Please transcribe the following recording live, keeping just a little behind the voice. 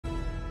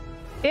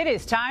It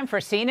is time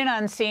for Seen and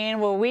Unseen,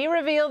 where we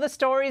reveal the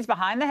stories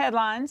behind the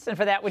headlines. And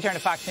for that, we turn to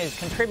Fox News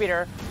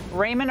contributor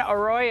Raymond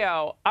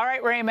Arroyo. All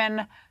right,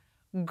 Raymond,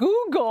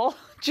 Google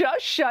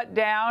just shut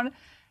down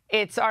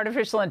its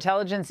artificial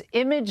intelligence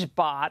image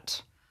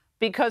bot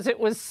because it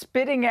was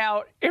spitting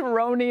out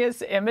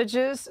erroneous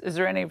images. Is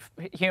there any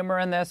humor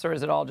in this, or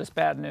is it all just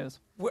bad news?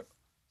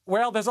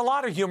 Well, there's a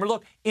lot of humor.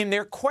 Look, in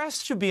their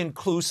quest to be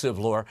inclusive,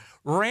 Laura,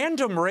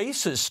 random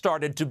races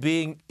started to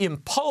being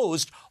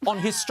imposed on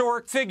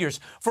historic figures.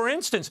 For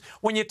instance,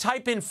 when you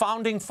type in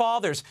Founding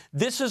Fathers,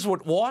 this is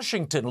what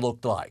Washington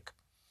looked like.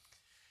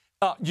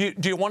 Do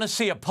you want to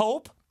see a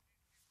pope?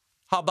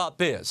 How about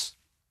this?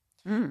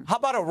 How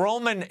about a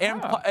Roman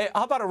How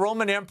about a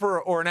Roman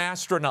emperor or an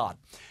astronaut?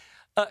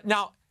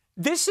 Now,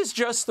 this is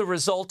just the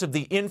result of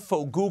the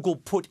info Google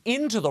put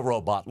into the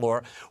robot,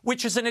 Laura,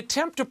 which is an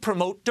attempt to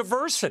promote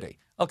diversity,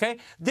 okay?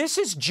 This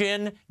is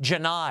Jen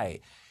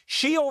Janai.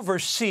 She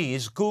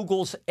oversees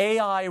Google's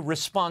AI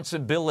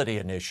Responsibility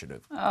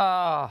Initiative.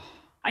 I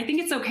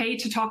think it's okay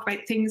to talk about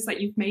things that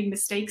you've made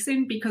mistakes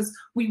in, because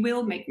we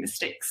will make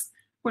mistakes.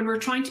 When we're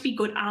trying to be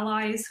good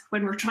allies,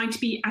 when we're trying to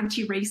be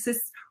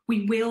anti-racist,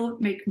 we will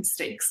make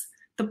mistakes.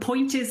 The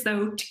point is,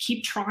 though, to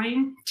keep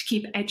trying, to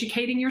keep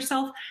educating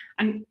yourself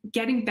and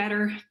getting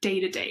better day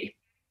to day.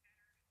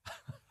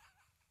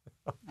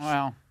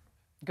 Well,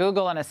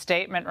 Google, in a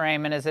statement,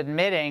 Raymond, is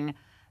admitting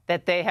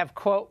that they have,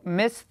 quote,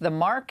 missed the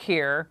mark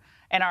here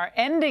and are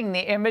ending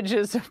the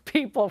images of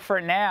people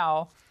for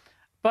now.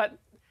 But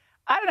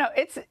I don't know,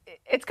 it's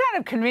kind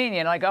of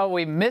convenient, like, oh,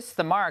 we missed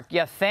the mark.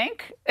 You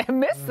think?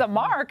 Missed the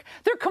mark?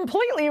 They're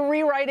completely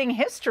rewriting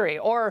history,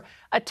 or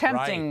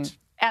attempting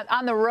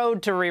on the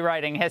road to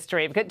rewriting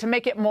history to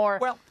make it more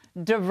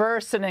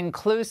diverse and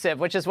inclusive,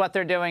 which is what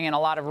they're doing in a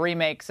lot of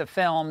remakes of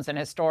films and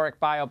historic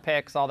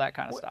biopics, all that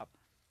kind of stuff.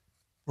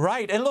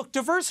 Right. And look,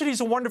 diversity is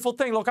a wonderful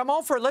thing. Look, I'm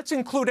all for it. Let's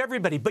include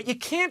everybody. But you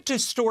can't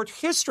distort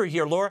history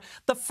here, Laura.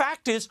 The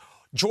fact is,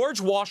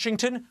 George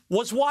Washington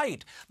was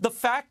white. The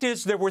fact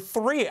is, there were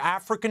 3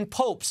 African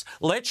popes.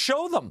 Let's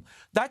show them.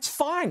 That's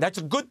fine. That's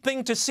a good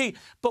thing to see.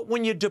 But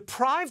when you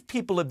deprive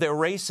people of their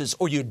races,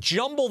 or you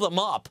jumble them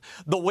up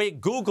the way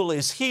Google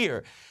is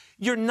here,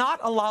 you're not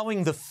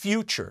allowing the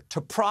future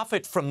to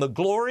profit from the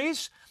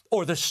glories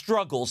or the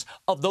struggles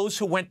of those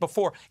who went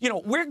before. You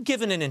know, we're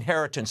given an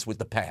inheritance with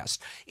the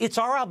past. It's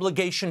our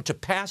obligation to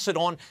pass it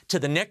on to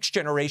the next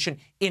generation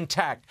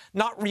intact,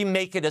 not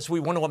remake it as we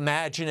want to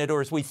imagine it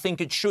or as we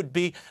think it should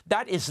be.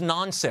 That is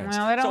nonsense.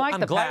 Well, they don't like I'm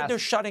the glad past. they're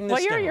shutting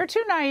this down. Well, you're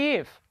too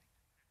naive.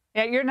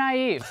 Yeah, you're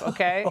naive,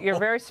 okay? You're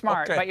very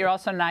smart, but you're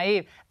also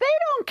naive. They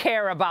don't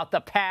care about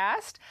the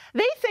past.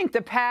 They think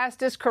the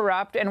past is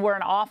corrupt and we're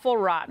an awful,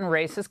 rotten,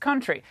 racist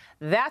country.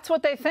 That's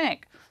what they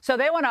think. So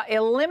they want to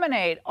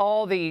eliminate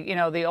all the,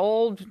 the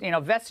old,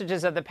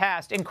 vestiges of the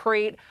past and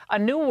create a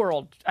new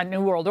world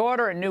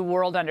order, a new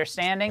world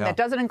understanding that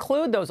doesn't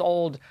include those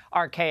old,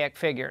 archaic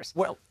figures.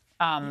 Well,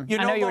 I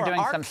know you were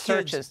doing some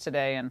searches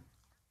today, and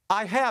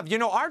I have.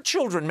 Our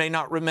children may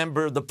not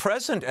remember the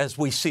present as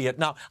we see it.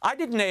 Now, I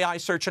did an AI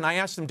search, and I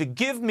asked them to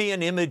give me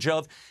an image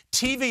of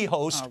TV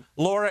host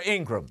Laura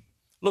Ingraham.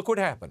 Look what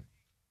happened.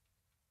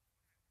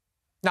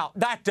 Now,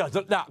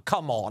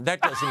 come on, that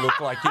doesn't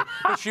look like you.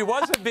 But she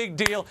was a big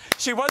deal.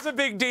 She was a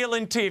big deal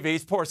in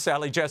TV. Poor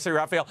Sally Jesse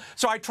Raphael.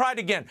 So I tried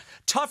again.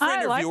 Tough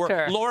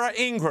interviewer, Laura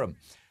Ingraham.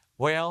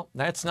 Well,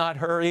 that's not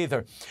her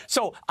either.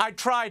 So I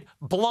tried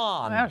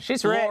blonde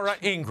Laura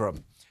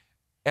Ingraham.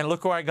 And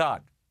look who I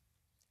got.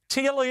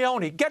 Tia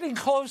Leone, getting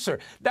closer.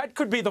 That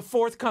could be the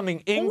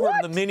forthcoming Ingram,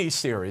 the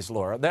miniseries,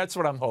 Laura. That's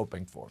what I'm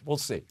hoping for. We'll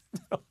see.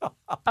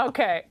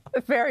 Okay.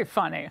 Very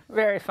funny.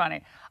 Very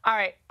funny. All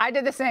right. I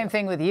did the same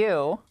thing with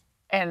you,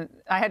 and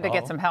I had to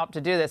get some help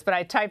to do this, but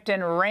I typed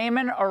in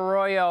Raymond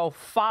Arroyo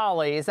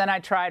Follies, and I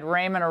tried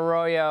Raymond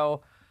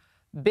Arroyo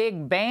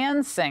Big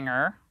Band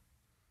Singer.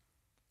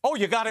 Oh,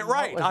 you got it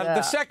right.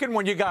 The second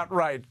one you got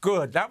right.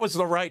 Good. That was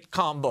the right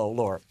combo,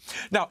 Laura.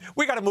 Now,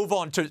 we got to move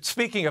on to,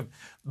 speaking of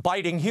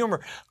biting humor,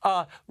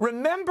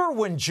 remember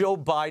when Joe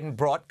Biden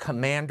brought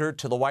Commander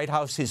to the White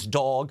House, his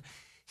dog?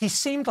 He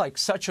seemed like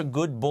such a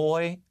good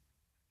boy.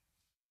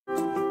 You're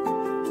a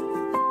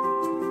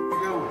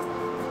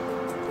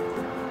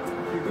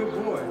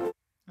good boy.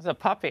 He's a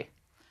puppy.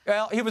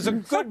 Well, he was a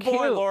good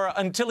boy, Laura,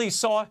 until he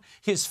saw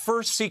his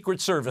first Secret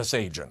Service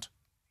agent.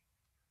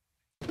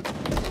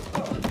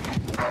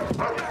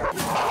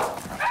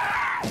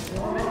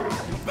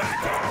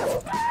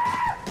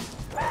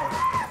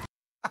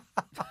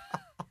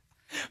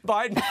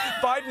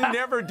 Biden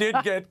never did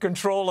get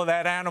control of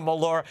that animal,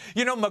 Laura.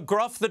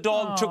 McGruff the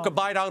dog took a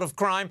bite out of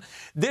crime.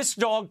 This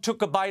dog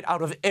took a bite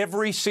out of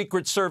every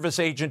Secret Service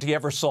agent he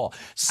ever saw.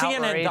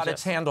 CNN got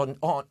its hand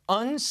on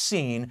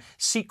unseen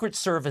Secret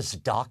Service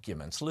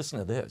documents. Listen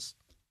to this.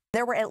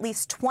 There were at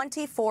least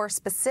 24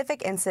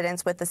 specific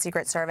incidents with the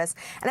Secret Service,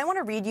 and I want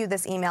to read you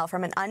this email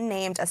from an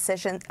unnamed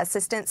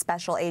assistant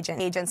special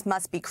agent. Agents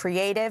must be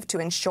creative to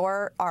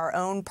ensure our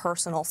own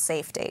personal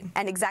safety.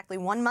 And exactly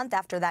 1 month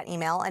after that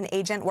email, an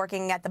agent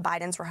working at the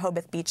Bidens'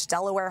 Rehoboth Beach,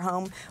 Delaware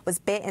home was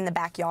bit in the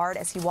backyard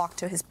as he walked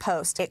to his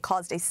post. It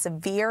caused a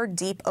severe,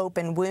 deep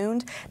open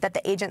wound that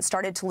the agent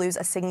started to lose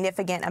a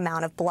significant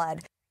amount of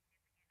blood.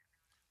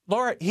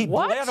 Laura, he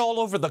bled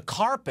all over the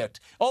carpet.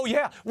 Oh,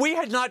 yeah. We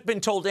had not been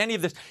told any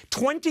of this.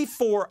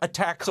 24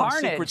 attacks on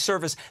the Secret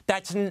Service.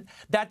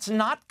 That's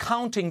not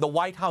counting the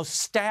White House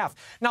staff.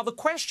 Now, the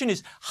question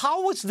is,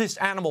 how was this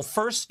animal,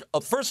 first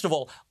of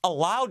all,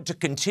 allowed to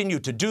continue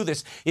to do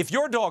this? If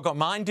your dog or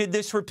mine did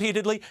this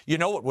repeatedly, you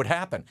know what would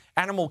happen.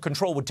 Animal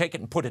control would take it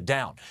and put it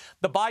down.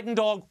 The Biden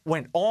dog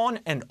went on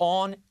and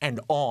on and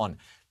on.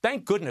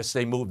 Thank goodness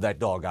they moved that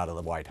dog out of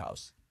the White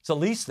House. It's the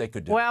least they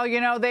could do. Well,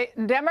 you know,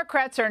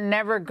 Democrats are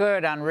never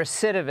good on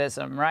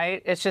recidivism,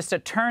 right? It's just a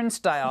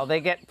turnstile. They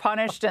get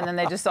punished, and then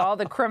all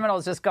the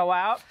criminals just go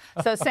out.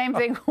 So same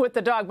thing with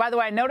the dog. By the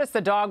way, I noticed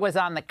the dog was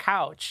on the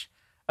couch,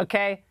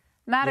 okay?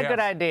 Not a good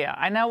idea.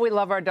 I know we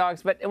love our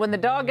dogs, but when the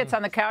dog gets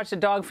on the couch, the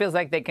dog feels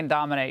like they can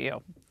dominate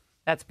you.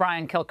 That's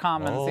Brian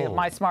Kilcommons.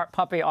 My smart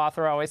puppy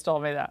author always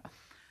told me that.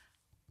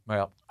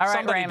 Well, all right,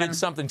 somebody Raymond, did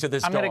something to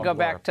this dog. I'm going to go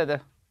back to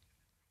the...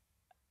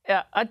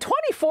 a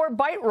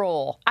 24-bite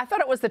rule. I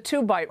thought it was the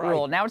 2-bite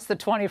rule. Now it's the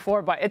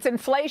 24-bite. It's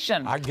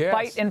inflation. I guess.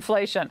 Bite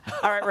inflation.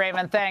 All right,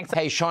 Raymond, thanks.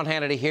 Hey, Sean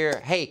Hannity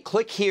here. Hey,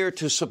 click here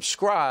to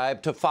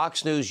subscribe to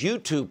Fox News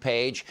YouTube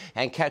page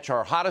and catch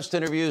our hottest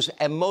interviews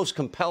and most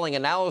compelling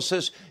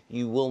analysis.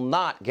 You will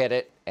not get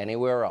it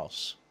anywhere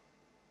else.